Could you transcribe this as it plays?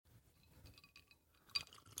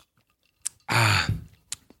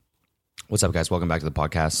What's up, guys? Welcome back to the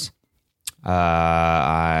podcast.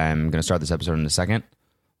 I'm going to start this episode in a second.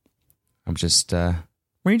 I'm just... were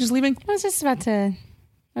you just leaving? I was just about to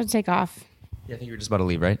take off. Yeah, I think you were just about to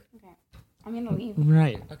leave, right? Okay. I'm going to leave.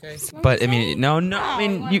 Right. Okay. But, I mean, no. I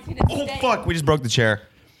mean, you... Oh, fuck. We just broke the chair.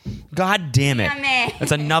 God damn it.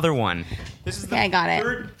 That's another one. This is the I got it.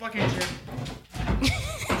 third fucking chair.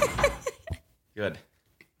 Good.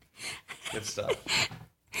 Good stuff.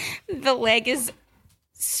 The leg is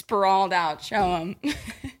sprawled out. Show him.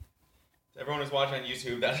 Everyone who's watching on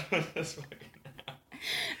YouTube, that's what this fucking...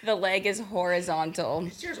 The leg is horizontal.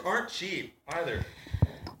 These chairs aren't cheap either.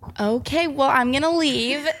 Okay, well, I'm going to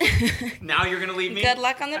leave. Now you're going to leave me? Good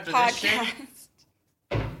luck on the podcast.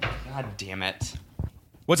 God damn it.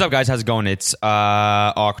 What's up, guys? How's it going? It's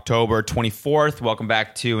October 24th. Welcome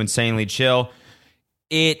back to Insanely Chill.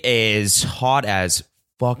 It is hot as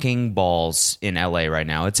fucking balls in LA right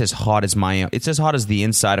now. It's as hot as the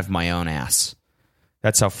inside of my own ass.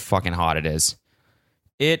 That's how fucking hot it is.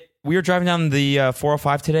 We were driving down the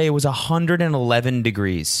 405 today. It was 111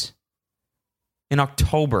 degrees in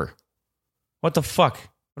October. What the fuck?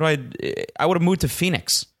 I would have moved to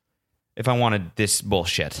Phoenix if I wanted this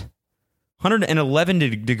bullshit.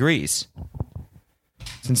 111 degrees.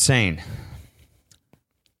 It's insane.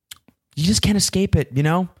 You just can't escape it, you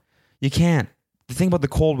know? You can't. The thing about the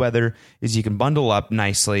cold weather is you can bundle up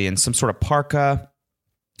nicely in some sort of parka,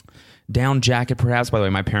 down jacket perhaps. By the way,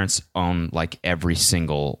 my parents own like every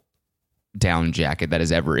single down jacket that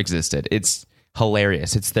has ever existed. It's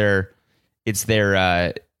hilarious. It's their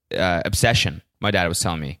obsession. My dad was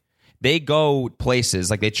telling me. They go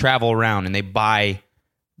places, like they travel around and they buy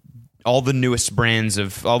all the newest brands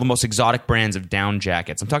of, all the most exotic brands of down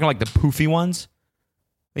jackets. I'm talking like the poofy ones.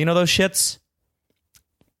 You know those shits?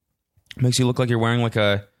 Makes you look like you're wearing like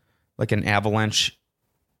an avalanche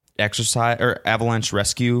exercise or avalanche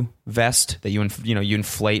rescue vest that you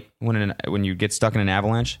inflate when you get stuck in an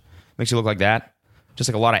avalanche. Makes you look like that. Just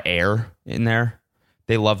like a lot of air in there.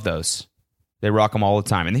 They love those. They rock them all the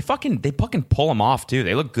time, and they fucking pull them off too.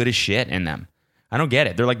 They look good as shit in them. I don't get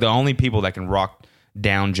it. They're like the only people that can rock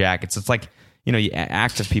down jackets. It's like,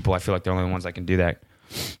 active people. I feel like they're the only ones that can do that.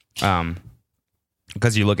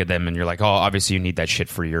 Because you look at them and you're like, oh, obviously you need that shit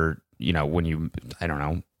for your, when you, I don't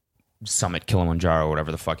know, summit Kilimanjaro or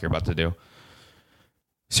whatever the fuck you're about to do.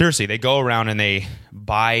 Seriously, they go around and they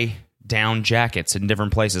buy down jackets in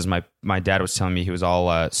different places. My dad was telling me he was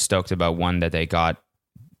all stoked about one that they got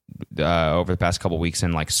over the past couple weeks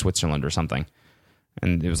in like Switzerland or something.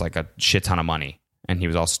 And it was like a shit ton of money. And he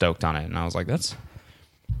was all stoked on it. And I was like,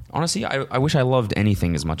 honestly, I wish I loved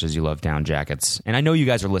anything as much as you love down jackets. And I know you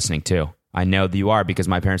guys are listening too. I know that you are, because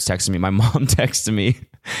my parents texted me. My mom texted me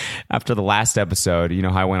after the last episode. You know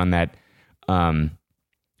how I went on that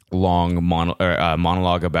long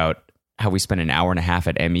monologue about how we spent an hour and a half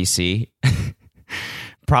at MEC?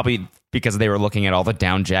 Probably because they were looking at all the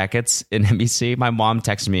down jackets in MEC. My mom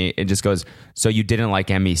texted me and just goes, "So you didn't like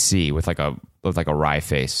MEC?" with like a wry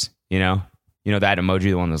face. You know that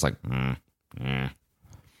emoji, the one that's like,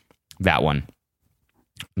 that one.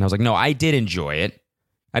 And I was like, no, I did enjoy it.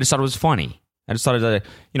 I just thought it was funny. I just thought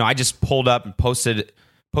I just pulled up and posted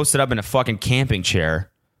up in a fucking camping chair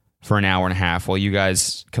for an hour and a half while you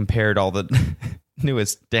guys compared all the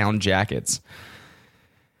newest down jackets.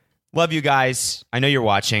 Love you guys. I know you're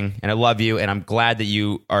watching, and I love you, and I'm glad that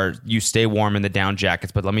you stay warm in the down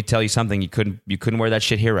jackets. But let me tell you something: you couldn't wear that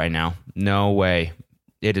shit here right now. No way.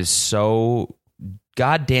 It is so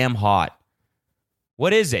goddamn hot.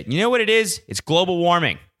 What is it? You know what it is? It's global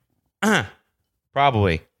warming.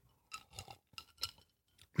 Probably.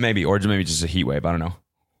 Maybe. Or maybe just a heat wave. I don't know.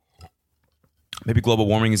 Maybe global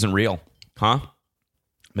warming isn't real. Huh?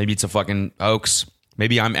 Maybe it's a fucking hoax.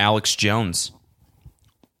 Maybe I'm Alex Jones.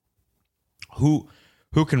 Who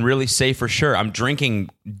can really say for sure? I'm drinking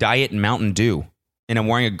Diet Mountain Dew, and I'm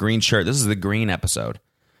wearing a green shirt. This is the green episode.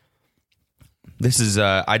 This is,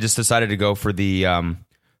 I just decided to go for the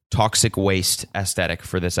toxic waste aesthetic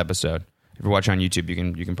for this epised. If you're watching on YouTube,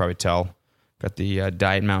 you can probably tell. Got the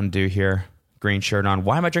Diet Mountain Dew here, green shirt on.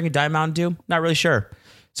 Why am I drinking Diet Mountain Dew? Not really sure.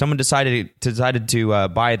 Someone decided to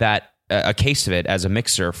buy that a case of it as a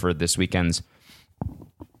mixer for this weekend's,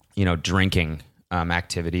 drinking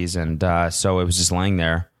activities, and so it was just laying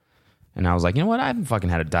there, and I was like, you know what? I haven't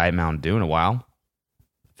fucking had a Diet Mountain Dew in a while.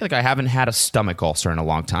 I feel like I haven't had a stomach ulcer in a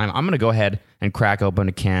long time. I'm gonna go ahead and crack open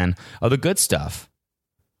a can of the good stuff,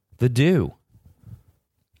 the Dew.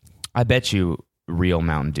 I bet you real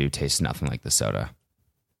Mountain Dew tastes nothing like the soda.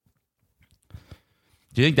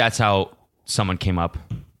 Do you think that's how someone came up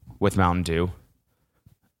with Mountain Dew?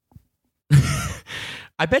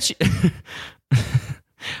 I bet you...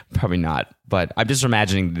 Probably not. But I'm just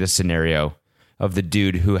imagining this scenario of the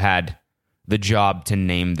dude who had the job to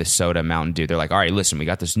name the soda Mountain Dew. They're like, all right, listen, we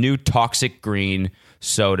got this new toxic green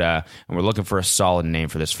soda, and we're looking for a solid name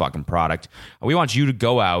for this fucking product. We want you to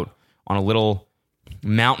go out on a little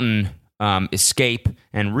mountain escape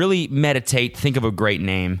and really meditate, think of a great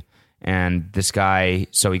name. And this guy,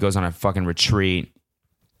 so he goes on a fucking retreat,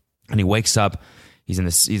 and he wakes up. He's in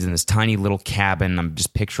this tiny little cabin. I'm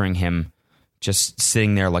just picturing him just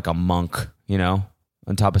sitting there like a monk, you know,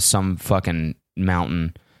 on top of some fucking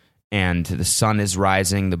mountain. And the sun is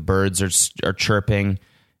rising, the birds are chirping,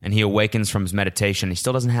 and he awakens from his meditation. He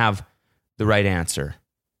still doesn't have the right answer.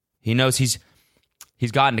 He knows he's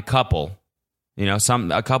gotten a couple. You know,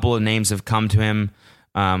 a couple of names have come to him,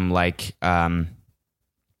 Jizz,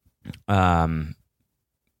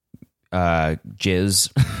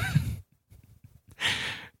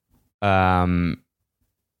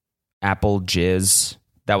 Apple Jizz.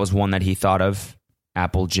 That was one that he thought of,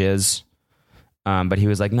 Apple Jizz. But he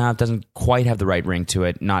was like, no, it doesn't quite have the right ring to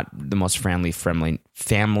it. Not the most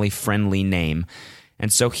family-friendly name.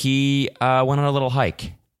 And so he went on a little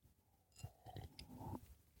hike.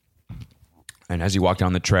 And as he walked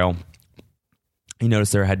down the trail, he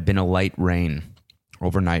noticed there had been a light rain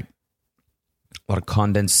overnight. A lot of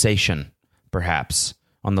condensation, perhaps,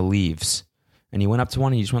 on the leaves. And he went up to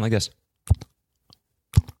one and he just went like this.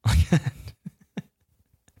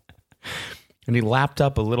 And he lapped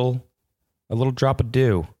up a little drop of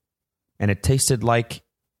dew, and it tasted like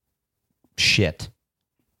shit.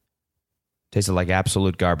 Tasted like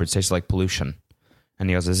absolute garbage. Tasted like pollution. And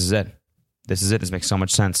he goes, this is it. This makes so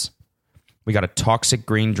much sense. We got a toxic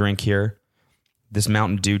green drink here. This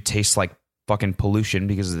Mountain Dew tastes like fucking pollution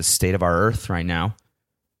because of the state of our earth right now.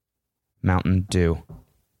 Mountain Dew.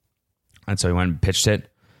 And so he went and pitched it,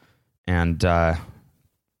 and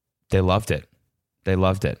they loved it.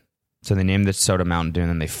 So they named the soda Mountain Dew, and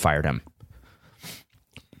then they fired him.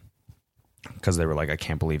 Because they were like, I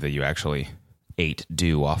can't believe that you actually ate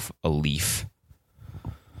dew off a leaf.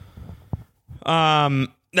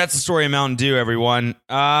 That's the story of Mountain Dew, everyone.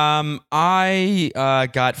 I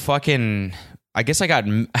got fucking... I guess I got...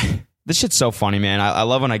 This shit's so funny, man. I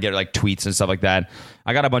love when I get like tweets and stuff like that.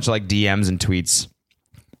 I got a bunch of like DMs and tweets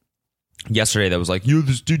yesterday that was like, yo,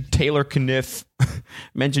 this dude Taylor CANIFF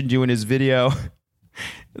mentioned you in his video.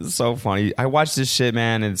 It's so funny. I watched this shit,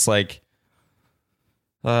 man, and it's like...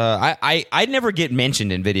 I never get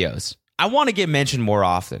mentioned in videos. I want to get mentioned more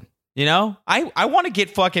often. You know? I want to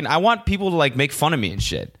get fucking... I want people to like make fun of me and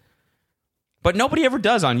shit. But nobody ever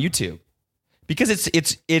does on YouTube. Because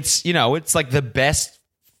it's you know, it's like the best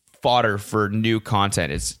fodder for new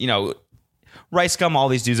content. It's, you know, Rice Gum, all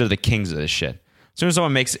these dudes are the kings of this shit. As soon as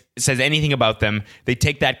someone says anything about them, they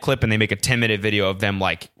take that clip and they make a 10-minute video of them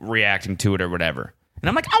like reacting to it or whatever. And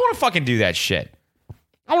I'm like, I want to fucking do that shit.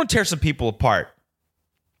 I want to tear some people apart.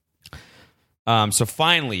 So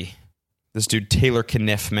finally, this dude Taylor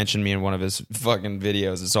CANIFF mentioned me in one of his fucking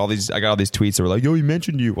videos. It's all these. I got all these tweets that were like, "Yo, he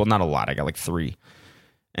mentioned you." Well, not a lot. I got like 3,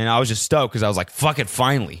 and I was just stoked because I was like, "Fuck it,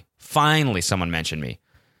 finally, someone mentioned me."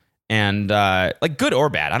 And like good or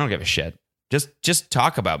bad, I don't give a shit. Just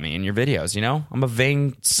talk about me in your videos. You know, I'm a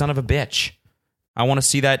vain son of a bitch. I want to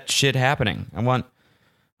see that shit happening. I want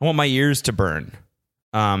my ears to burn.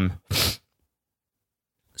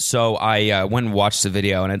 So I went and watched the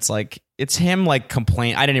video, and it's him like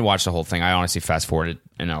complain. I didn't even watch the whole thing. I honestly fast forwarded,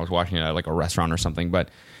 and I was watching it at like a restaurant or something. But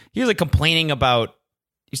he was like complaining about.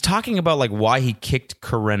 He's talking about like why he kicked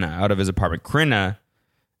Corinna out of his apartment. Corinna,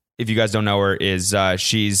 if you guys don't know her, is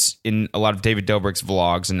she's in a lot of David Dobrik's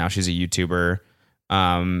vlogs, and now she's a YouTuber.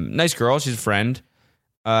 Nice girl. She's a friend.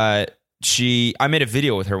 I made a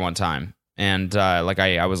video with her one time. And like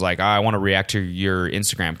I was like, I want to react to your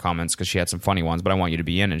Instagram comments because she had some funny ones, but I want you to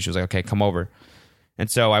be in. And she was like, okay, come over. And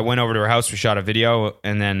so I went over to her house, we shot a video,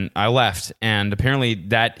 and then I left. And apparently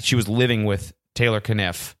that she was living with Taylor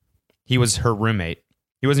CANIFF. He was her roommate.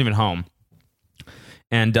 He wasn't even home.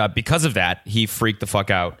 And because of that, he freaked the fuck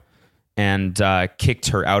out and kicked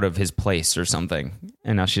her out of his place or something.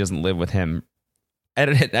 And now she doesn't live with him.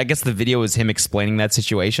 I guess the video was him explaining that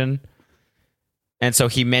situation. And so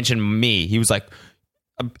he mentioned me. He was like,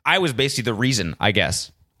 I was basically the reason, I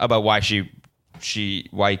guess, about why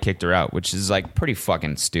why he kicked her out, which is like pretty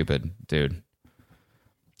fucking stupid, dude.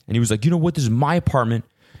 And he was like, you know what? This is my apartment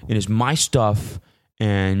and it's my stuff,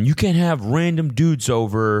 and you can't have random dudes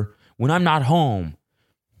over when I'm not home.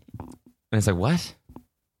 And it's like, what?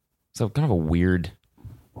 So kind of a weird.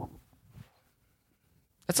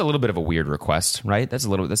 That's a little bit of a weird request, right? That seems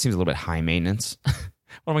a little bit high maintenance.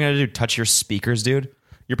 What am I going to do? Touch your speakers, dude?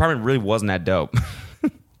 Your apartment really wasn't that dope.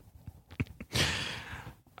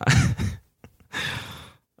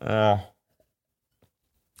 There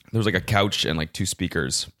was like a couch and like 2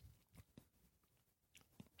 speakers.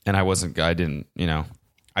 And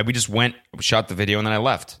we just went, shot the video, and then I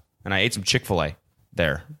left. And I ate some Chick-fil-A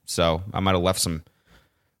there. So I might have left some,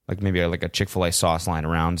 like maybe like a Chick-fil-A sauce lying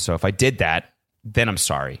around. So if I did that, then I'm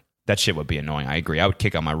sorry. That shit would be annoying. I agree. I would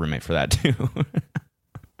kick out my roommate for that too.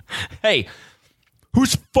 Hey,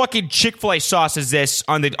 whose fucking Chick-fil-A sauce is this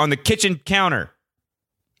on the kitchen counter?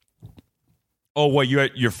 Oh, what, you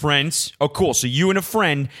at your friends? Oh, cool. So you and a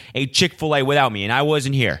friend ate Chick-fil-A without me, and I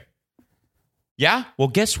wasn't here. Yeah? Well,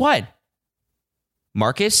 guess what?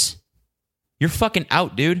 Marcus, you're fucking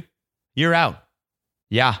out, dude. You're out.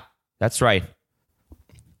 Yeah, that's right.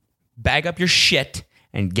 Bag up your shit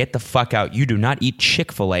and get the fuck out. You do not eat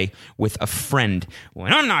Chick-fil-A with a friend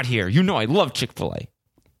when I'm not here. You know I love Chick-fil-A.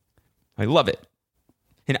 I love it.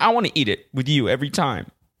 And I want to eat it with you every time,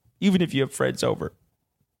 even if you have friends over.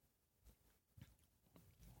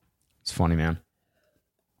 It's funny, man.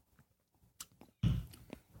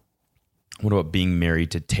 What about being married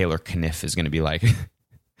to Taylor CANIFF is going to be like?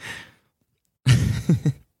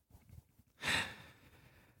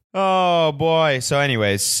 Oh, boy. So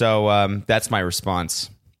anyways, that's my response.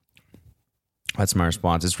 That's my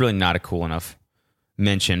response. It's really not a cool enough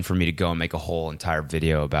mention for me to go and make a whole entire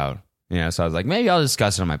video about. So I was like, maybe I'll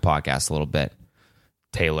discuss it on my podcast a little bit.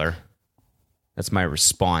 Taylor. That's my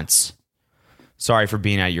response. Sorry for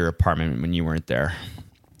being at your apartment when you weren't there.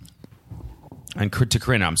 And to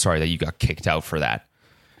Corinna, I'm sorry that you got kicked out for that.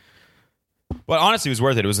 But honestly, it was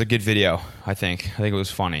worth it. It was a good video, I think. I think it was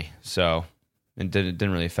funny. So, it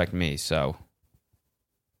didn't really affect me. So,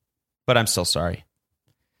 but I'm still sorry.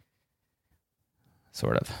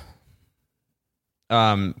 Sort of.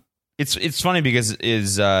 It's funny because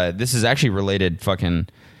this is actually related. Fucking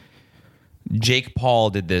Jake Paul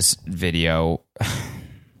did this video.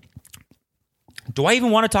 Do I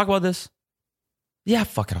even want to talk about this? Yeah,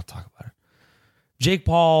 fuck it, I'll talk about it. Jake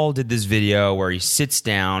Paul did this video where he sits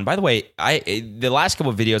down. By the way, the last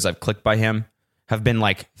couple of videos I've clicked by him have been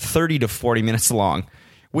like 30 to 40 minutes long,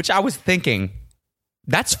 which I was thinking,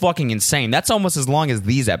 that's fucking insane. That's almost as long as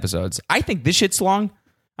these episodes. I think this shit's long.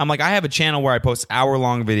 I'm like, I have a channel where I post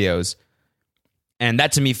hour-long videos, and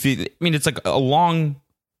that to me, it's like a long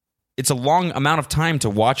amount of time to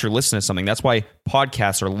watch or listen to something. That's why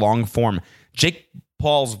podcasts are long form. Jake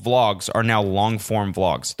Paul's vlogs are now long form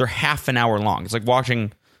vlogs. They're half an hour long. It's like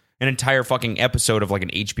watching an entire fucking episode of like an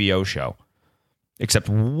HBO show, except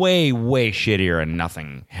way, way shittier, and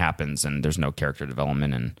nothing happens, and there's no character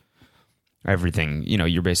development and everything.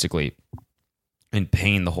 You're basically in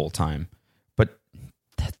pain the whole time. But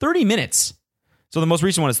 30 minutes. So the most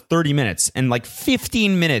recent one is 30 minutes, and like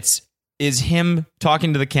 15 minutes is him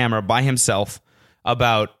talking to the camera by himself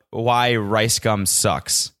about why rice gum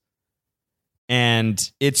sucks.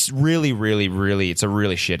 And it's really, really, really, it's a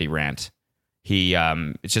really shitty rant.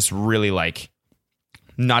 It's just really like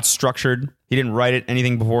not structured. He didn't write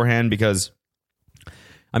anything beforehand because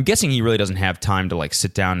I'm guessing he really doesn't have time to like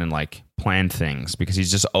sit down and like plan things because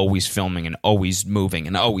he's just always filming and always moving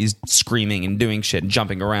and always screaming and doing shit and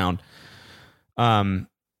jumping around.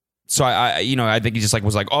 So I think he just like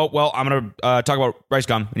was like, oh, well, I'm going to talk about rice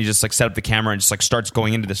gum. And he just like set up the camera and just like starts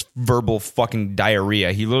going into this verbal fucking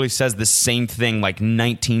diarrhea. He literally says the same thing like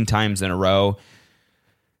 19 times in a row.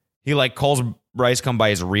 He like calls rice gum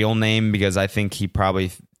by his real name because I think he probably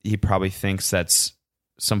thinks that's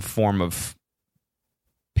some form of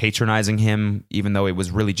patronizing him, even though it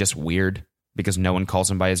was really just weird because no one calls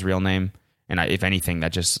him by his real name. And if anything,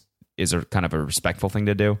 that just is a kind of a respectful thing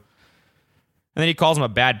to do. And then he calls him a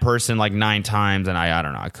bad person like 9 times, and I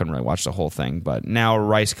don't know. I couldn't really watch the whole thing. But now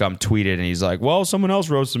Rice Gum tweeted, and he's like, well, someone else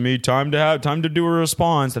roasted me. Time to do a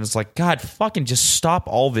response. And it's like, God, fucking just stop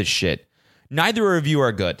all this shit. Neither of you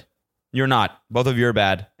are good. You're not. Both of you are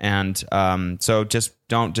bad. And so just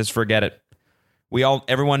forget it.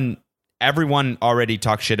 Everyone already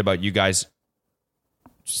talks shit about you guys.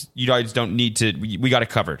 You guys don't need to. We got it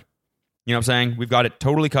covered. You know what I'm saying? We've got it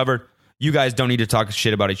totally covered. You guys don't need to talk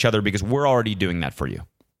shit about each other because we're already doing that for you.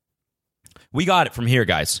 We got it from here,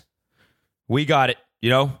 guys. We got it.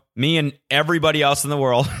 Me and everybody else in the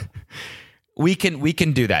world. we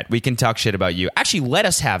can do that. We can talk shit about you. Actually, let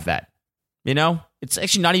us have that. It's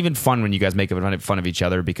actually not even fun when you guys make fun of each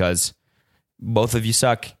other because both of you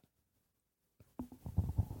suck.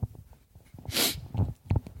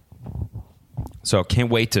 So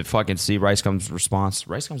can't wait to fucking see Rice Gum's response.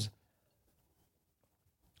 Rice Gum's...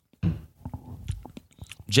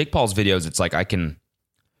 Jake Paul's videos, it's like I can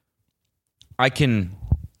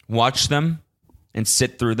watch them and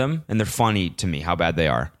sit through them, and they're funny to me how bad they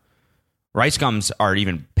are. Rice gums are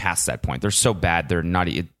even past that point. They're so bad. They're not.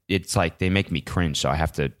 It's like they make me cringe. So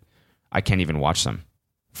I can't even watch them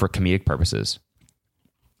for comedic purposes,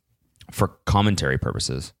 for commentary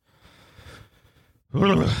purposes.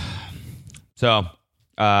 So,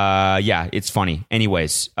 yeah, it's funny.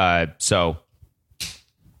 Anyways, so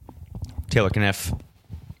Taylor CANIFF,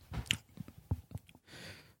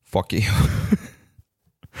 fuck you.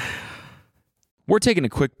 We're taking a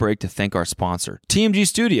quick break to thank our sponsor, TMG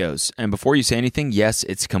Studios. And before you say anything, yes,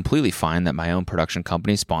 it's completely fine that my own production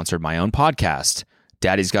company sponsored my own podcast.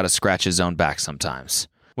 Daddy's got to scratch his own back sometimes.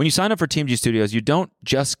 When you sign up for TMG Studios, you don't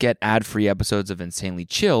just get ad-free episodes of Insanely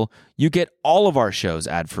Chill, you get all of our shows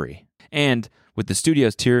ad-free. And with the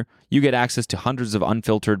Studios tier, you get access to hundreds of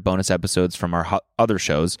unfiltered bonus episodes from our other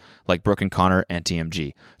shows like Brooke and Connor and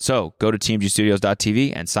TMG. So go to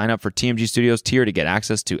tmgstudios.tv and sign up for TMG Studios tier to get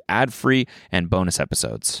access to ad-free and bonus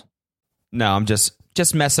episodes. No, I'm just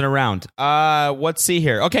messing around. Let's see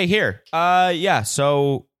here. Okay, here. Yeah,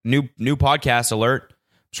 so new podcast alert. I'm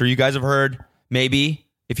sure you guys have heard. Maybe.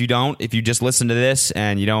 If you don't, if you just listen to this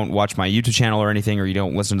and you don't watch my YouTube channel or anything, or you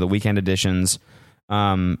don't listen to the weekend editions,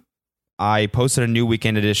 I posted a new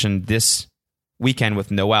weekend edition this weekend with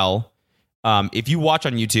Noel. If you watch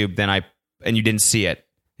on YouTube, and you didn't see it,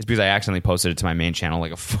 it's because I accidentally posted it to my main channel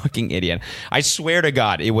like a fucking idiot. I swear to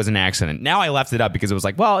God, it was an accident. Now I left it up because it was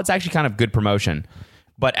like, well, it's actually kind of good promotion.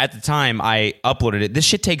 But at the time I uploaded it, this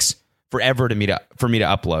shit takes forever for me to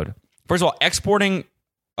upload. First of all, exporting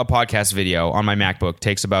a podcast video on my MacBook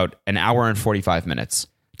takes about an hour and 45 minutes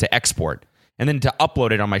to export. And then to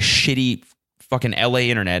upload it on my shitty fucking LA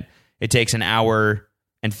internet, it takes an hour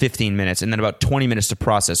and 15 minutes and then about 20 minutes to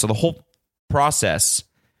process. So the whole process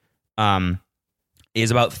is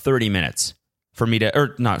about 30 minutes for me to,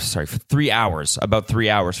 for 3 hours, about 3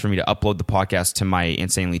 hours for me to upload the podcast to my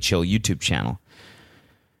Insanely Chill YouTube channel.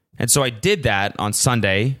 And so I did that on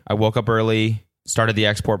Sunday. I woke up early, started the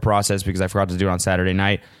export process because I forgot to do it on Saturday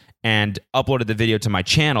night, and uploaded the video to my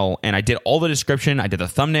channel. And I did all the description, I did the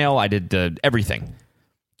thumbnail, I did everything.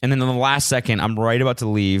 And then in the last second, I'm right about to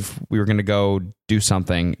leave. We were going to go do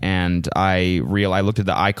something, and I looked at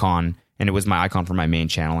the icon, and it was my icon for my main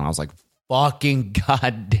channel, and I was like, fucking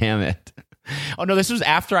god damn it. Oh no, this was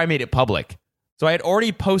after I made it public. So I had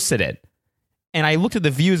already posted it, and I looked at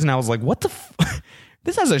the views, and I was like, what the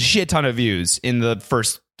this has a shit ton of views in the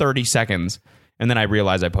first 30 seconds. And then I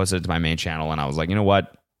realized I posted it to my main channel, and I was like, you know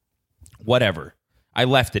what? Whatever. I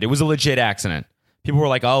left it. It was a legit accident. People were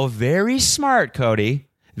like, oh, very smart, Cody.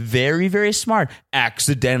 Very, very smart.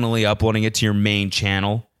 Accidentally uploading it to your main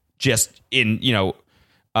channel just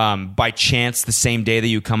by chance the same day that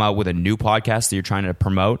you come out with a new podcast that you're trying to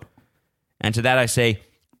promote. And to that I say,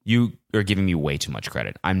 you are giving me way too much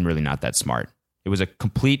credit. I'm really not that smart. It was a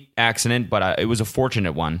complete accident, but it was a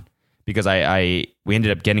fortunate one because we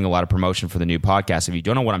ended up getting a lot of promotion for the new podcast. If you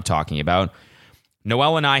don't know what I'm talking about,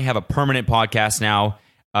 Noel and I have a permanent podcast now.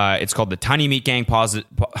 It's called the Tiny Meat Gang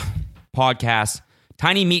Podcast.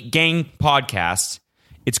 Tiny Meat Gang Podcast.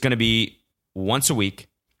 It's going to be once a week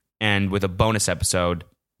and with a bonus episode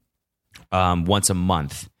once a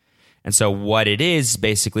month. And so what it is,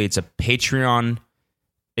 basically, it's a Patreon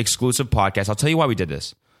exclusive podcast. I'll tell you why we did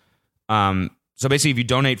this. So basically, if you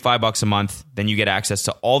donate $5 a month, then you get access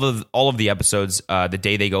to all of the episodes the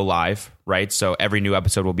day they go live, right? So every new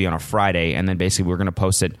episode will be on a Friday, and then basically we're going to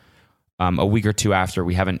post it a week or two after.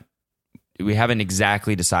 We haven't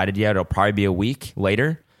exactly decided yet. It'll probably be a week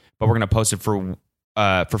later, but we're going to post it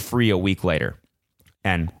for free a week later.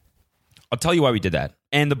 And I'll tell you why we did that.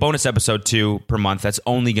 And the bonus episode too per month, that's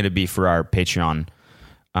only going to be for our Patreon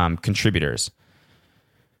contributors.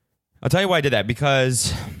 I'll tell you why I did that,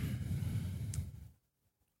 because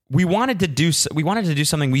we wanted to do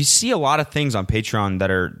something. We see a lot of things on Patreon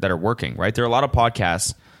that are working, right? There are a lot of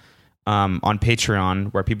podcasts on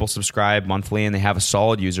Patreon where people subscribe monthly and they have a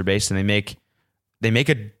solid user base and they make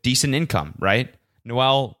a decent income, right?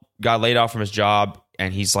 Noel got laid off from his job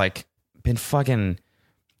and he's like been fucking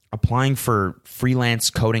applying for freelance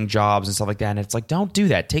coding jobs and stuff like that. And it's like, don't do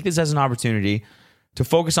that. Take this as an opportunity to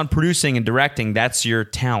focus on producing and directing. That's your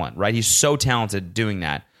talent, right? He's so talented doing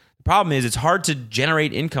that. The problem is it's hard to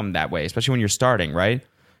generate income that way, especially when you're starting, right?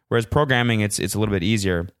 Whereas programming, it's a little bit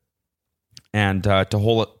easier. And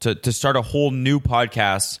to start a whole new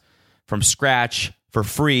podcast from scratch for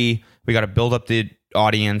free, we got to build up the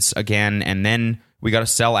audience again, and then we got to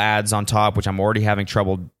sell ads on top, which I'm already having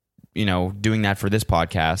trouble, doing that for this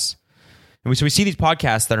podcast. And so we see these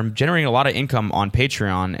podcasts that are generating a lot of income on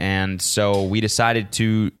Patreon, and so we decided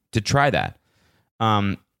to try that.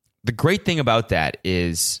 The great thing about that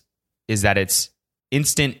is that it's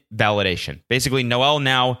instant validation. Basically, Noel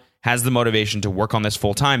now has the motivation to work on this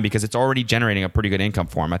full time because it's already generating a pretty good income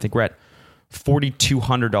for him. I think we're at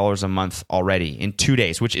 $4,200 a month already in 2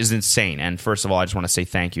 days, which is insane. And first of all, I just want to say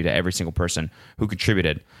thank you to every single person who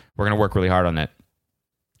contributed. We're going to work really hard on it,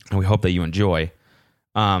 and we hope that you enjoy.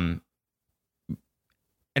 And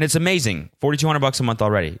it's amazing, $4,200 a month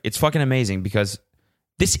already. It's fucking amazing because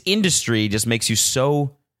this industry just makes you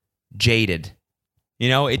so jaded. You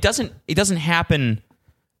know, it doesn't happen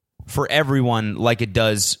for everyone like it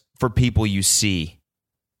does for people you see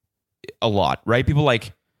a lot, right? People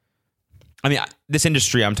like, I mean, this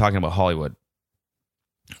industry, I'm talking about Hollywood,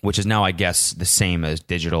 which is now, I guess, the same as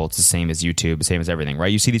digital. It's the same as YouTube, the same as everything,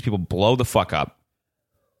 right? You see these people blow the fuck up,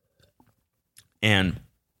 and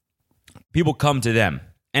people come to them.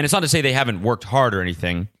 And it's not to say they haven't worked hard or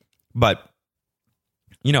anything, but,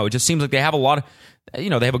 you know, it just seems like they have a lot of, you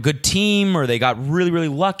know, they have a good team, or they got really, really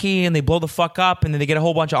lucky and they blow the fuck up, and then they get a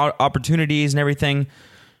whole bunch of opportunities and everything.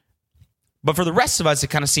 But for the rest of us, it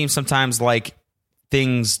kind of seems sometimes like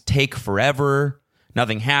things take forever,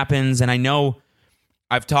 nothing happens. And I know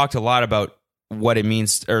I've talked a lot about what it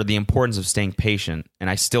means, or the importance of staying patient, and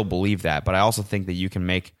I still believe that. But I also think that you can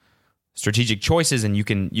make strategic choices, and you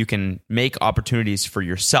can make opportunities for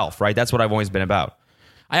yourself, right? That's what I've always been about.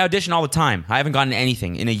 I audition all the time. I haven't gotten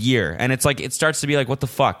anything in a year, and it's like, it starts to be like, what the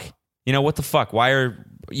fuck? You know, what the fuck? Why are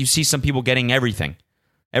you see some people getting everything,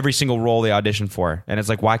 every single role they audition for, and it's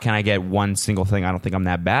like, why can't I get one single thing? I don't think I'm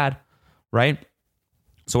that bad, right?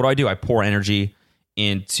 So what do? I pour energy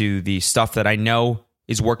into the stuff that I know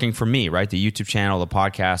is working for me, right? The YouTube channel, the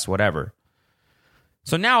podcast, whatever.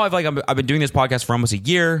 So now I've been doing this podcast for almost a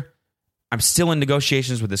year. I'm still in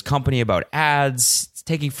negotiations with this company about ads. It's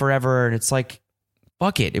taking forever, and it's like,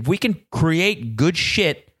 fuck it. If we can create good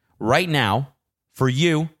shit right now for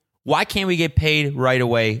you, why can't we get paid right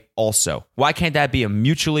away also? Why can't that be a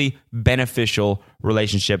mutually beneficial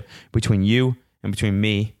relationship between you and between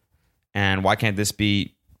me? And why can't this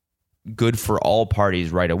be good for all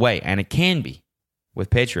parties right away? And it can be with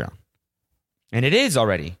Patreon. And it is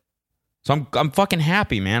already. So I'm fucking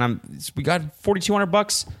happy, man. We got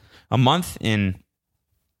 $4,200 a month in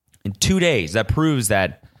 2 days. That proves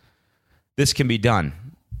that this can be done.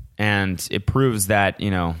 And it proves that,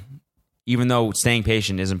 you know, even though staying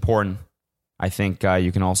patient is important, I think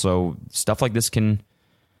you can also, stuff like this can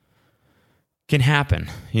happen.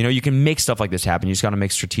 You know, you can make stuff like this happen. You just got to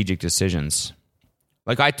make strategic decisions.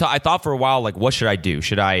 Like I thought for a while, like, what should I do?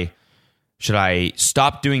 Should I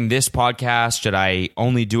stop doing this podcast? Should I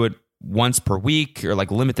only do it once per week, or like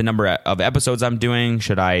limit the number of episodes I'm doing?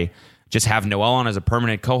 Should I just have Noel on as a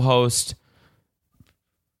permanent co-host?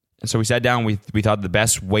 And so we sat down. We thought the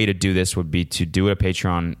best way to do this would be to do a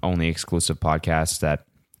Patreon only exclusive podcast that,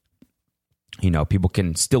 you know, people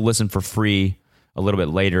can still listen for free a little bit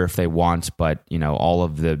later if they want, but, you know, all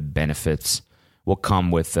of the benefits will come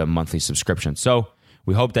with a monthly subscription. So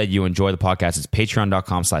we hope that you enjoy the podcast. It's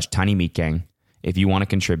patreon.com/tinymeatgang if you want to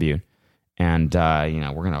contribute. And you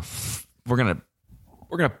know, we're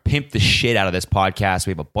gonna pimp the shit out of this podcast.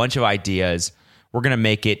 We have a bunch of ideas. We're gonna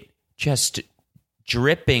make it just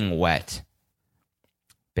dripping wet,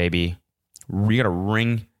 baby. You gotta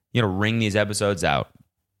wring these episodes out,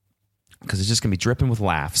 because it's just gonna be dripping with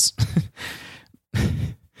laughs,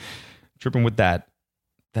 dripping with that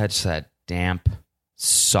damp,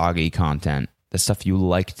 soggy content, the stuff you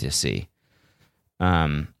like to see.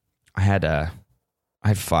 I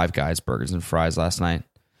had Five Guys burgers and fries last night.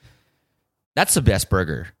 That's the best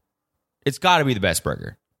burger. It's got to be the best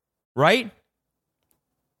burger, right?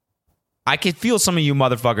 I can feel some of you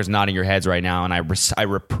motherfuckers nodding your heads right now, and I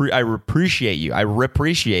appreciate you. I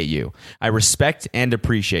appreciate you. I respect and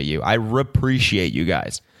appreciate you. I appreciate you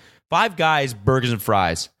guys. Five Guys burgers and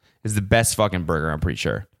fries is the best fucking burger, I'm pretty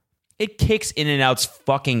sure. It kicks In-N-Out's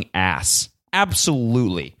fucking ass.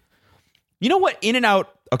 Absolutely. You know what? In-N-Out,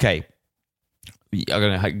 okay, I'm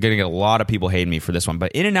gonna get a lot of people hating me for this one,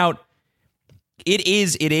 but In-N-Out, it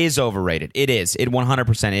is overrated. It is. It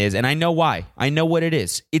 100% is, and I know why. I know what it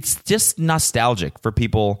is. It's just nostalgic for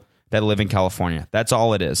people that live in California. That's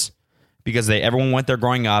all it is. Because everyone went there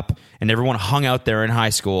growing up, and everyone hung out there in high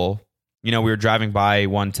school. You know, we were driving by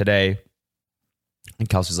one today, and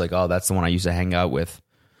Kelsey's like, "Oh, that's the one I used to hang out with,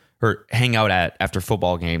 or hang out at after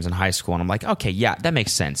football games in high school." And I'm like, "Okay, yeah, that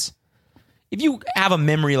makes sense." If you have a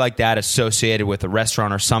memory like that associated with a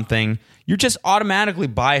restaurant or something, you're just automatically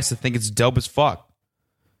biased to think it's dope as fuck.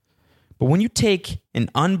 But when you take an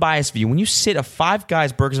unbiased view, when you sit a Five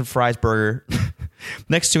Guys burgers and fries burger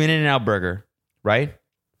next to an In-N-Out burger, right?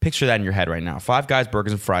 Picture that in your head right now. Five Guys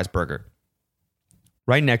burgers and fries burger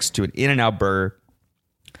right next to an In-N-Out burger.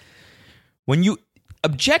 When you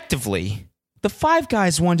objectively the Five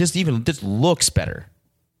Guys one just looks better.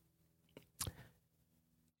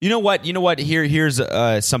 You know what? Here's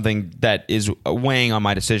something that is weighing on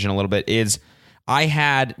my decision a little bit. Is I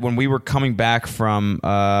had when we were coming back from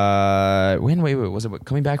was it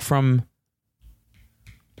coming back from?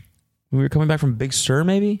 We were coming back from Big Sur,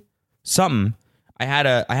 maybe something. I had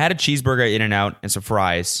a cheeseburger at In-N-Out and some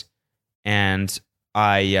fries, and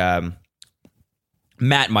Matt,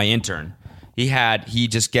 my intern, he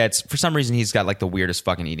just gets, for some reason he's got like the weirdest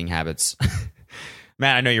fucking eating habits.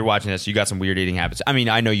 Matt, I know you're watching this. You got some weird eating habits. I mean,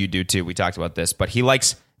 I know you do too. We talked about this, but he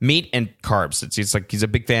likes meat and carbs. It's like he's a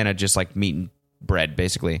big fan of just like meat and bread,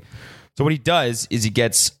 basically. So what he does is he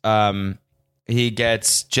gets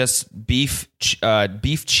just beef,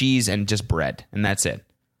 cheese, and just bread, and that's it.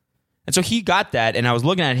 And so he got that, and I was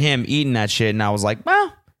looking at him eating that shit, and I was like,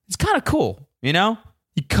 well, it's kind of cool, you know?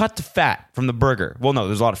 You cut the fat from the burger. Well, no,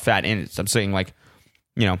 there's a lot of fat in it. So I'm saying like,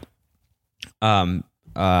 you know,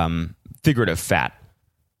 figurative fat.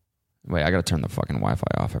 Wait, I gotta turn the fucking Wi-Fi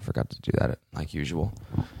off. I forgot to do that like usual.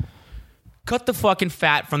 Cut the fucking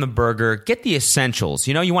fat from the burger. Get the essentials.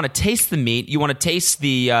 You know, you want to taste the meat. You want to taste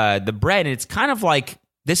the bread, and it's kind of like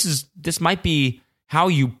this might be how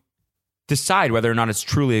you decide whether or not it's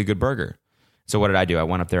truly a good burger. So what did I do? I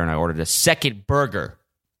went up there and I ordered a second burger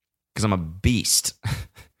because I'm a beast.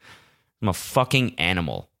 I'm a fucking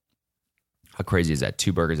animal. How crazy is that?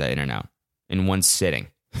 2 burgers at In-N-Out in one sitting.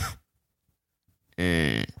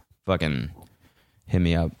 Fucking hit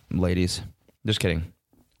me up, ladies. Just kidding,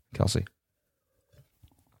 Kelsey.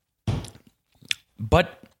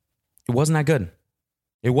 But it wasn't that good.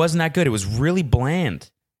 It wasn't that good. It was really bland.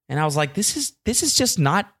 And I was like, this is just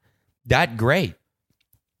not that great.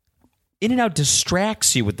 In-N-Out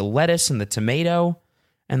distracts you with the lettuce and the tomato.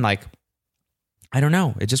 And like, I don't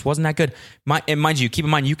know. It just wasn't that good. And mind you, keep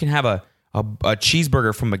in mind, you can have a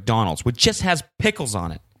cheeseburger from McDonald's, which just has pickles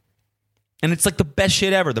on it. And it's like the best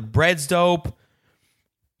shit ever. The bread's dope.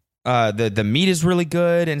 The meat is really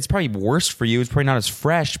good, and it's probably worse for you. It's probably not as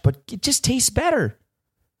fresh, but it just tastes better.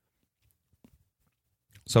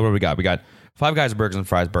 So what do we got? We got Five Guys Burgers and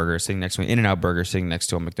Fries burger sitting next to an In-N-Out burger sitting next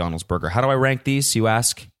to a McDonald's burger. How do I rank these, you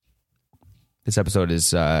ask? This episode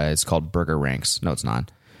is it's called Burger Ranks. No, it's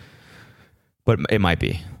not. But it might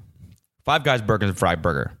be. Five Guys Burgers and Fries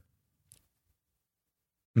burger.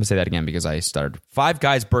 I'm going to say that again because I stuttered. Five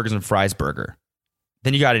Guys Burgers and Fries burger.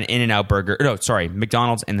 Then you got an In-N-Out burger. No, sorry,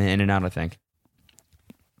 McDonald's and then In-N-Out, I think.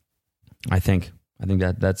 I think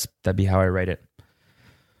that'd be how I rate it.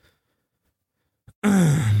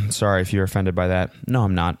 Sorry if you're offended by that. No,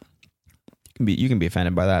 I'm not. You can be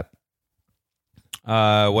offended by that.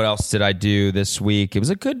 What else did I do this week? It was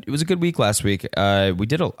a good week last week. I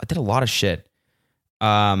did a lot of shit.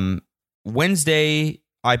 Wednesday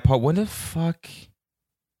when the fuck?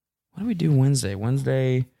 What did we do Wednesday?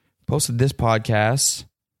 Wednesday posted this podcast.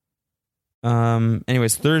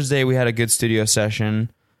 Anyways, Thursday we had a good studio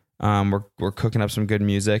session. We're cooking up some good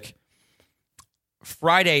music.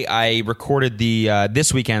 Friday I recorded the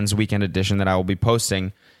this weekend's weekend edition that I will be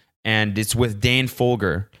posting, and it's with Dan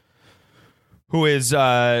Folger, who is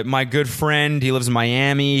my good friend. He lives in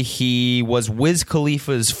Miami. He was Wiz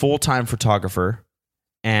Khalifa's full-time photographer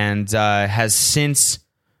and has since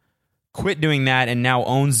quit doing that and now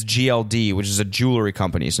owns GLD, which is a jewelry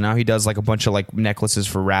company. So now he does like a bunch of like necklaces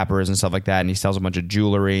for rappers and stuff like that, and he sells a bunch of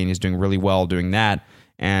jewelry, and he's doing really well doing that.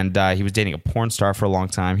 And he was dating a porn star for a long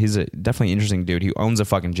time. He's a definitely interesting dude. He owns a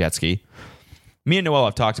fucking jet ski. Me and Noel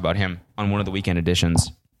have talked about him on one of the weekend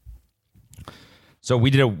editions. So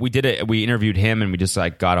we interviewed him, and we just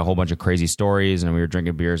like got a whole bunch of crazy stories, and we were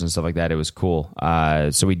drinking beers and stuff like that. It was cool.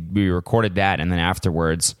 So we recorded that, and then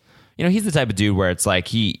afterwards, you know, he's the type of dude where it's like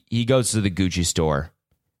he goes to the Gucci store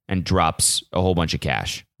and drops a whole bunch of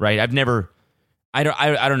cash, right? I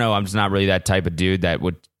don't know. I'm just not really that type of dude that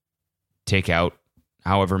would take out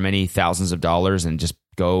however many thousands of dollars and just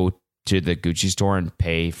go to the Gucci store and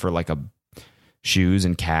pay for like a shoes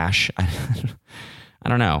and cash. I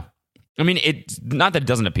don't know. I mean, it's not that it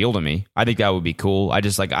doesn't appeal to me. I think that would be cool. I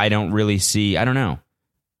just like, I don't really see, I don't know.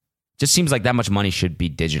 It just seems like that much money should be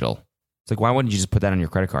digital. It's like, why wouldn't you just put that on your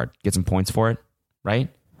credit card? Get some points for it, right?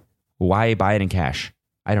 Why buy it in cash?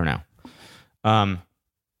 I don't know.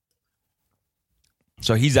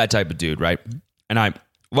 So he's that type of dude, right? And I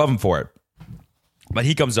love him for it. But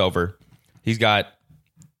he comes over. He's got.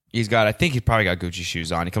 I think he's probably got Gucci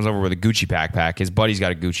shoes on. He comes over with a Gucci backpack. His buddy's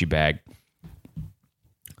got a Gucci bag.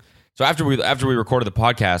 So after we recorded the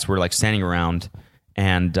podcast, we're like standing around,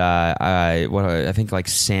 and I think like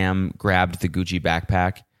Sam grabbed the Gucci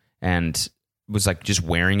backpack and was like just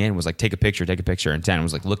wearing it and was like, take a picture, and Dan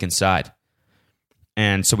was like, look inside.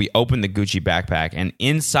 And so we opened the Gucci backpack, and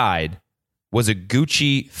inside was a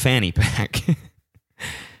Gucci fanny pack. I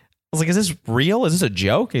was like, is this real? Is this a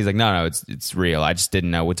joke? He's like, no, it's real. I just didn't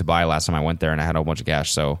know what to buy last time I went there, and I had a whole bunch of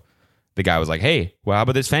cash. So the guy was like, hey, well, how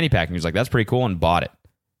about this fanny pack? And he was like, that's pretty cool, and bought it.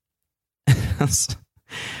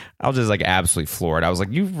 I was just like absolutely floored. I was like,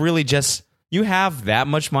 you have that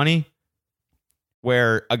much money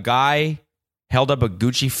where a guy held up a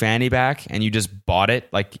Gucci fanny pack and you just bought it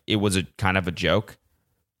like it was a kind of a joke?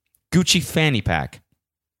 Gucci fanny pack.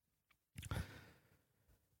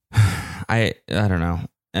 I don't know.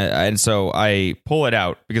 And so I pull it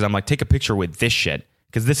out because I'm like, take a picture with this shit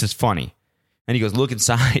because this is funny. And he goes, look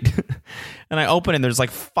inside. And I open it and there's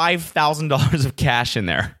like $5,000 of cash in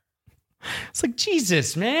there. It's like,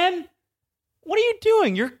 Jesus, man. What are you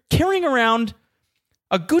doing? You're carrying around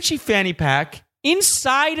a Gucci fanny pack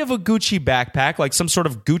inside of a Gucci backpack, like some sort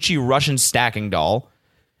of Gucci Russian stacking doll.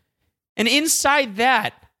 And inside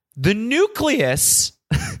that, the nucleus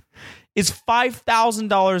is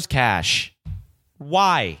 $5,000 cash.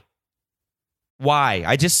 Why?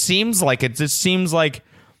 This seems like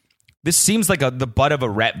the butt of a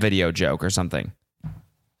rap video joke or something.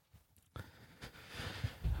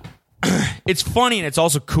 It's funny and it's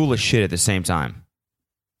also cool as shit at the same time.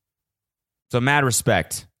 So mad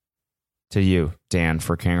respect to you, Dan,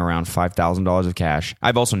 for carrying around $5,000 of cash.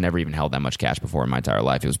 I've also never even held that much cash before in my entire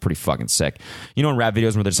life. It was pretty fucking sick. You know, in rap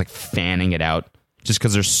videos where they're just like fanning it out just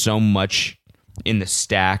because there's so much in the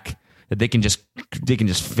stack that they can just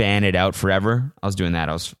fan it out forever. I was doing that.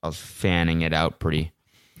 I was fanning it out pretty,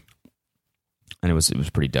 and it was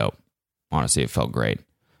pretty dope. Honestly, it felt great.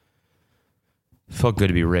 It felt good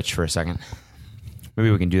to be rich for a second.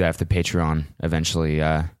 Maybe we can do that if the Patreon eventually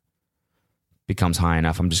becomes high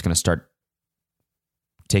enough. I'm just going to start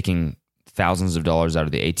taking thousands of dollars out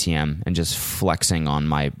of the ATM and just flexing on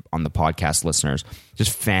the podcast listeners,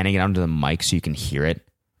 just fanning it out into the mic so you can hear it.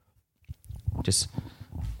 Just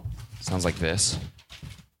sounds like this.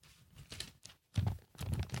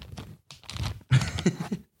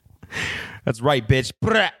 That's right, bitch.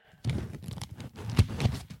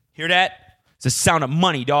 Hear that? It's the sound of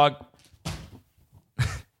money, dog.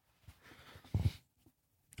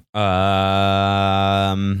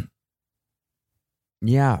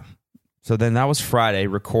 Yeah. So then that was Friday,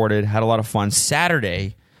 recorded, had a lot of fun.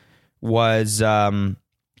 Saturday was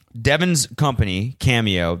Devin's company,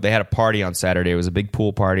 Cameo. They had a party on Saturday. It was a big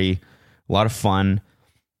pool party, a lot of fun.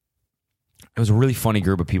 It was a really funny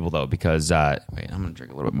group of people, though, because, wait, I'm going to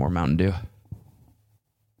drink a little bit more Mountain Dew.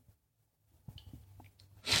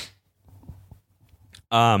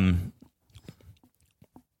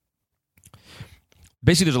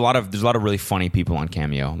 Basically, there's a lot of really funny people on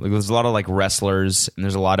Cameo. Like, there's a lot of like wrestlers, and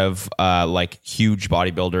there's a lot of like huge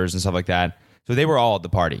bodybuilders and stuff like that. So they were all at the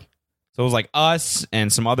party. So it was like us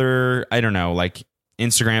and some other, I don't know, like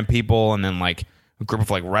Instagram people, and then like a group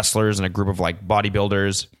of like wrestlers and a group of like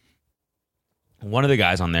bodybuilders. One of the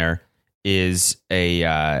guys on there is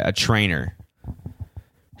a trainer.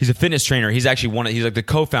 He's a fitness trainer. He's actually he's like the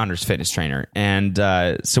co-founder's fitness trainer. And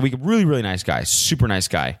so really nice guy, super nice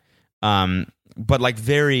guy. But like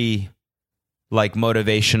very like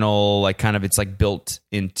motivational, like kind of it's like built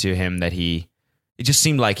into him that it just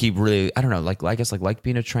seemed like he really, I don't know, like I guess like liked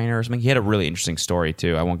being a trainer or something. He had a really interesting story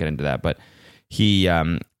too. I won't get into that, but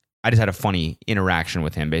I just had a funny interaction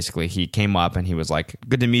with him. Basically, he came up and he was like,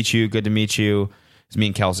 good to meet you. It's me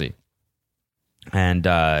and Kelsey. And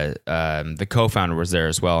the co-founder was there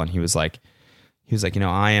as well, and he was like, you know,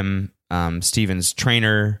 I am Steven's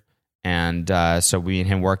trainer, and so we and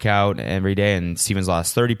him work out every day. And Steven's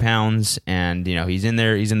lost 30 pounds, and you know he's in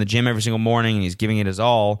the gym every single morning, and he's giving it his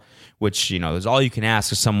all, which you know is all you can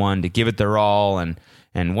ask of someone to give it their all.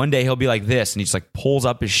 And one day he'll be like this, and he just like pulls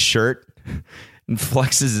up his shirt and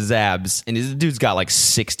flexes his abs, and this dude's got like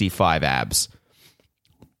 65 abs.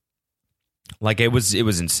 Like it was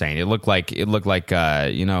insane. It looked like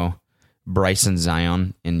you know, Bryson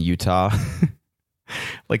Zion in Utah.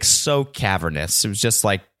 Like so cavernous. It was just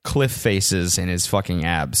like cliff faces in his fucking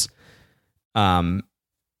abs.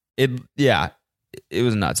 It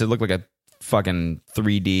was nuts. It looked like a fucking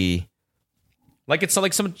 3D, like it's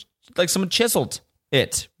like someone chiseled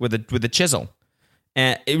it with a chisel.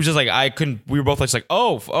 And it was just like we were both like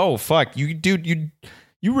oh fuck, you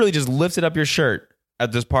really just lifted up your shirt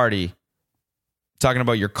at this party talking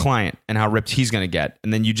about your client and how ripped he's going to get.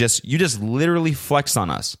 And then you just literally flexed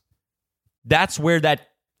on us. That's where that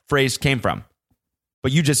phrase came from.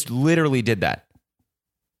 But you just literally did that.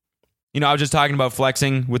 You know, I was just talking about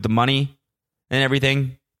flexing with the money and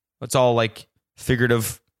everything. It's all like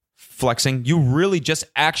figurative flexing. You really just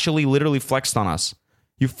actually literally flexed on us.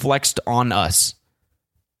 You flexed on us.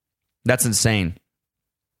 That's insane.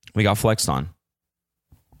 We got flexed on.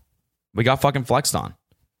 We got fucking flexed on.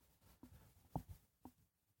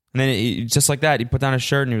 And then just like that, he put down his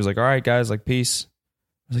shirt and he was like, all right, guys, like, peace.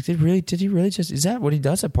 I was like, did he really just, is that what he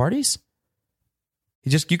does at parties?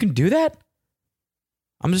 You can do that?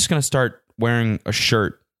 I'm just going to start wearing a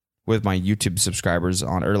shirt with my YouTube subscribers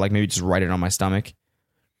on, or like maybe just write it on my stomach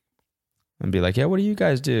and be like, yeah, what do you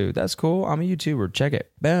guys do? That's cool. I'm a YouTuber. Check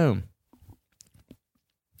it. Boom.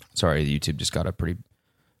 Sorry, the YouTube just got a pretty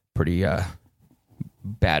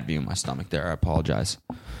bad view of my stomach there. I apologize.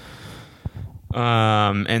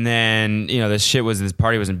 And then, this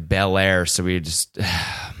party was in Bel Air, so we just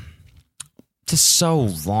so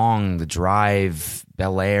long, the drive,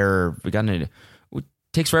 Bel Air. It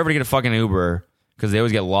takes forever to get a fucking Uber because they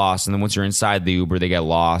always get lost, and then once you're inside the Uber, they get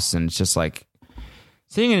lost, and it's just like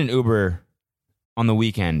sitting in an Uber on the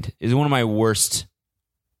weekend is one of my worst.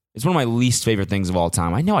 It's one of my least favorite things of all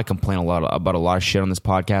time. I know I complain about a lot of shit on this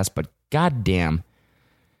podcast, but goddamn,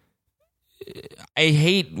 I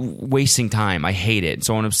hate wasting time. I hate it.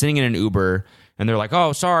 So when I'm sitting in an Uber and they're like,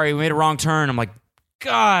 oh, sorry, we made a wrong turn. I'm like,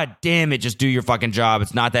 God damn it, just do your fucking job.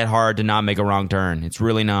 It's not that hard to not make a wrong turn. It's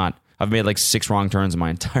really not. I've made like 6 wrong turns in my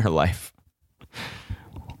entire life.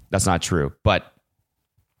 That's not true, but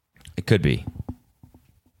it could be.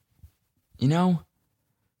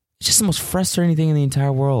 It's just the most frustrating thing in the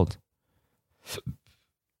entire world.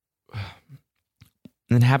 And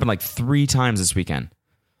it happened like 3 times this weekend.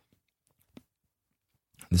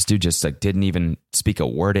 This dude just like didn't even speak a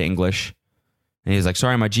word of English. And he was like,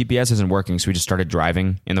 sorry, my GPS isn't working. So we just started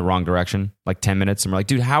driving in the wrong direction, like 10 minutes. And we're like,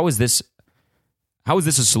 dude, how is this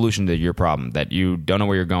a solution to your problem? That you don't know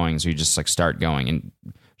where you're going, so you just like start going. And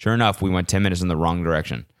sure enough, we went 10 minutes in the wrong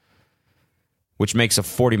direction, which makes a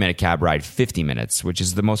 40-minute cab ride 50 minutes, which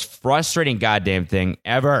is the most frustrating goddamn thing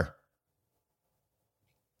ever.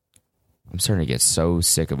 I'm starting to get so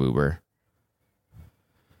sick of Uber.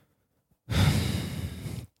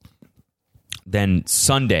 Then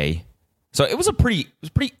Sunday, so it was a pretty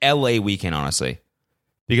LA weekend, honestly,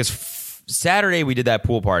 because Saturday we did that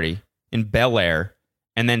pool party in Bel Air,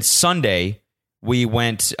 and then Sunday we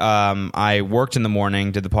went. I worked in the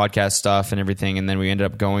morning, did the podcast stuff and everything, and then we ended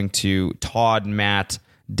up going to Todd, Matt,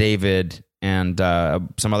 David, and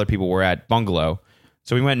some other people were at Bungalow.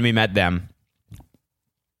 So we went and we met them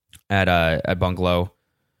at Bungalow.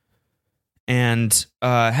 And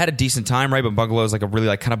had a decent time, right? But Bungalow is like a really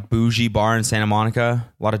like kind of bougie bar in Santa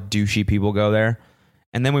Monica. A lot of douchey people go there.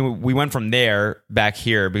 And then we went from there back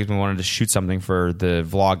here because we wanted to shoot something for the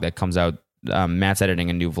vlog that comes out. Matt's editing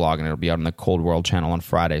a new vlog, and it'll be out on the Cold World channel on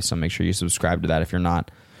Friday. So make sure you subscribe to that if you're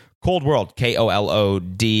not. Cold World,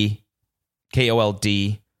 KOLD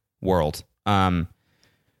World. So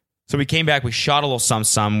we came back. We shot a little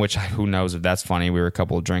some, which who knows if that's funny. We were a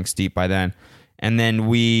couple of drinks deep by then. And then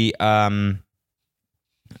we took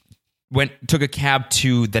a cab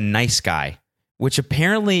to the Nice Guy, which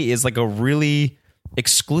apparently is like a really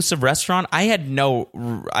exclusive restaurant. I had no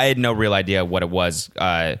real idea what it was.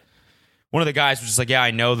 One of the guys was just like, yeah, I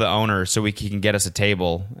know the owner, so he can get us a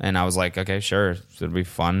table. And I was like, okay, sure. So it'll be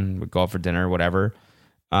fun. We'll go out for dinner, whatever.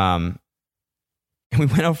 And we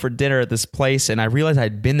went out for dinner at this place, and I realized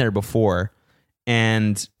I'd been there before,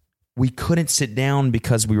 and we couldn't sit down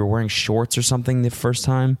because we were wearing shorts or something the first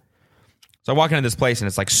time. So I walk into this place and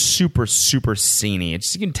it's like super, super sceney.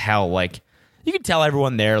 It's you can tell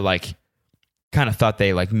everyone there like kind of thought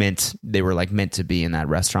they were meant to be in that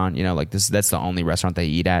restaurant. Like that's the only restaurant they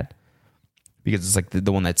eat at because it's like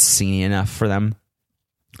the one that's sceney enough for them.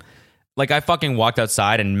 Like I fucking walked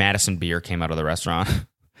outside and Madison Beer came out of the restaurant. And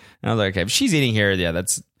I was like, okay, if she's eating here, yeah,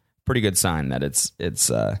 that's a pretty good sign that it's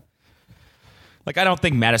like, I don't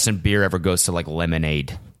think Madison Beer ever goes to, like,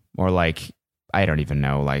 Lemonade. Or, like, I don't even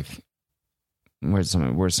know, like, where's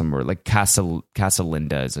somewhere, like, Casa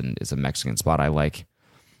Linda is a Mexican spot I like.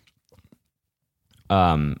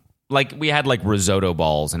 Like, we had, like, risotto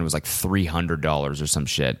balls, and it was, like, $300 or some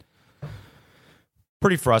shit.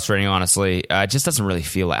 Pretty frustrating, honestly. It just doesn't really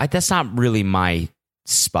feel like... that's not really my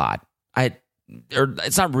spot.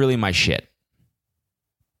 It's not really my shit.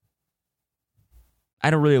 I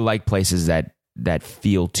don't really like places that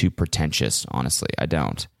feel too pretentious, honestly. I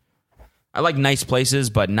don't. I like nice places,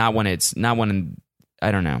 but not when I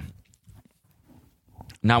don't know.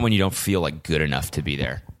 Not when you don't feel like good enough to be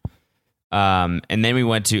there. And then we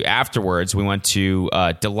went to Delilah's,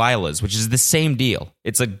 which is the same deal.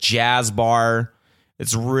 It's a jazz bar.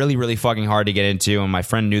 It's really, really fucking hard to get into, and my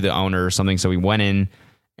friend knew the owner or something, so we went in,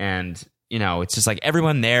 and, it's just like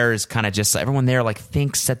everyone there is kind of just, everyone there like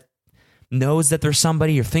knows that there's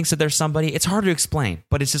somebody or thinks that there's somebody. It's hard to explain,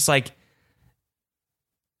 but it's just like,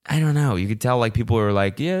 I don't know. You could tell like people are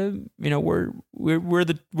like, yeah, you know, we're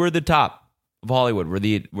the top of Hollywood.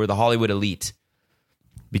 We're the Hollywood elite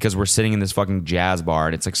because we're sitting in this fucking jazz bar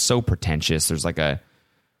and it's like so pretentious. There's like a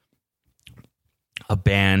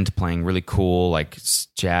band playing really cool like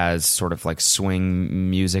jazz sort of like swing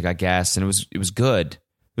music, I guess, and it was good.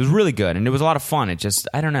 It was really good and it was a lot of fun. It just,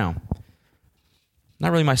 I don't know.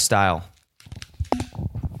 Not really my style.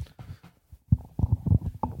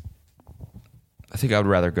 I think I would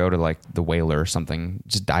rather go to like the Whaler or something,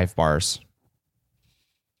 just dive bars.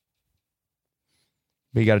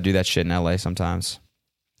 But you got to do that shit in LA sometimes.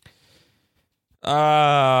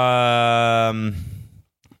 Yeah,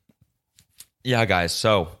 guys.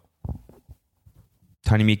 So,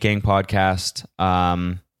 Tiny Meat Gang podcast.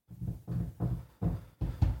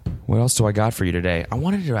 What else do I got for you today? I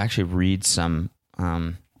wanted to actually read some.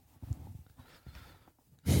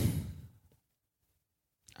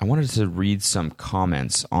 I wanted to read some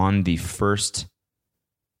comments on the first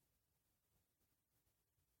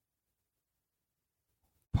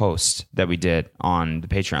post that we did on the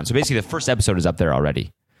Patreon. So basically, the first episode is up there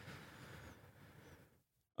already.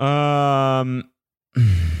 This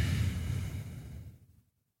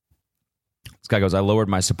guy goes, I lowered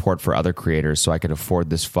my support for other creators so I could afford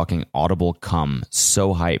this fucking Audible cum.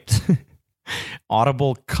 So hyped.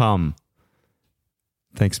 Audible cum.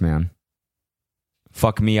 Thanks, man.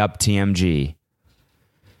 Fuck me up, TMG.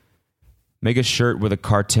 Make a shirt with a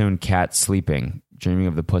cartoon cat sleeping, dreaming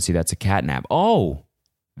of the pussy that's a catnap. Oh,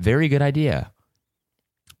 very good idea.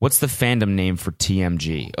 What's the fandom name for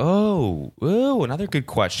TMG? Oh, another good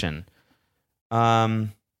question. I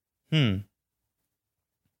don't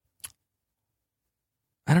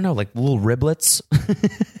know, like little riblets,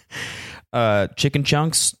 chicken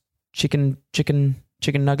chunks, chicken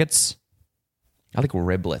nuggets. I like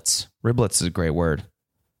riblets. Riblets is a great word.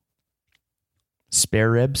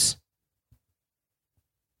 Spare ribs.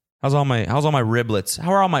 How's all my riblets?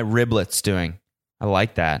 How are all my riblets doing? I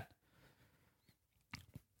like that.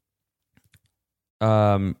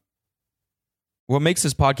 What makes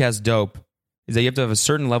this podcast dope is that you have to have a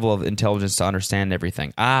certain level of intelligence to understand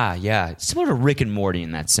everything. Ah, yeah. It's similar to Rick and Morty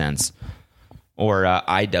in that sense. Or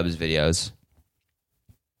iDubbbz videos.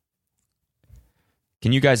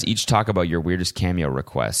 Can you guys each talk about your weirdest cameo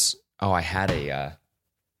requests? Oh, I had a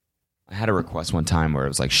request one time where it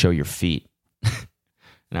was like, show your feet.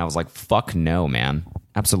 And I was like, fuck no, man.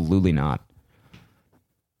 Absolutely not.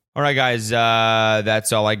 All right, guys.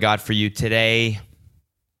 That's all I got for you today.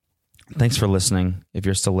 Thanks for listening. If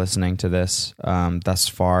you're still listening to this thus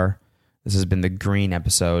far, this has been the green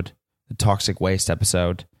episode, the toxic waste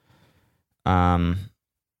episode. Yeah.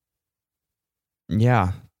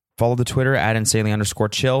 Follow the Twitter at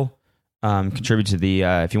insanely_chill. Contribute to the,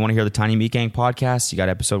 if you want to hear the Tiny Meat Gang podcast, you got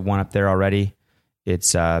episode 1 up there already.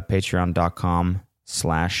 It's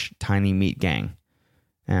patreon.com/tinymeatgang.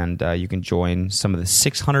 And you can join some of the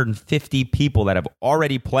 650 people that have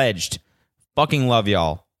already pledged. Fucking love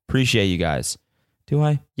y'all. Appreciate you guys. Do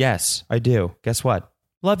I? Yes, I do. Guess what?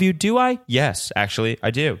 Love you. Do I? Yes, actually,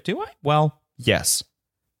 I do. Do I? Well, yes.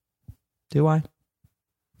 Do I?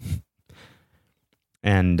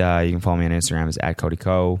 And you can follow me on Instagram as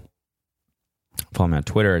 @CodyCo. Follow me on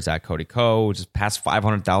Twitter as @CodyCo. Just past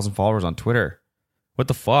 500,000 followers on Twitter. What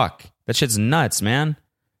the fuck? That shit's nuts, man.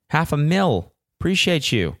 500,000.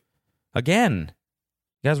 Appreciate you. Again.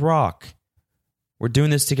 You guys rock. We're doing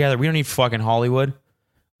this together. We don't need fucking Hollywood.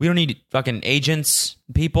 We don't need fucking agents,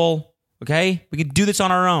 people. Okay? We can do this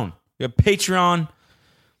on our own. We got Patreon.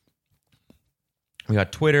 We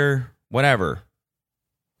got Twitter. Whatever.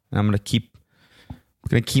 And I'm going to keep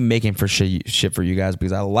making for shit for you guys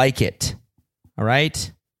because I like it. All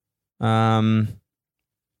right? Have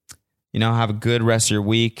a good rest of your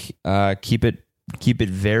week. Keep it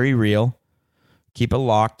very real. Keep it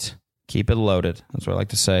locked. Keep it loaded. That's what I like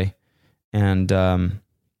to say. And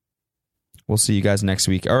we'll see you guys next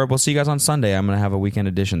week. Or we'll see you guys on Sunday. I'm going to have a weekend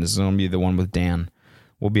edition. This is going to be the one with Dan.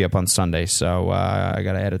 We'll be up on Sunday. So I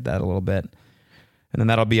got to edit that a little bit. And then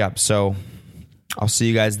that'll be up. So I'll see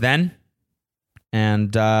you guys then.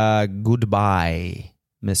 And goodbye.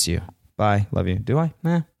 Miss you. Bye. Love you. Do I?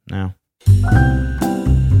 No.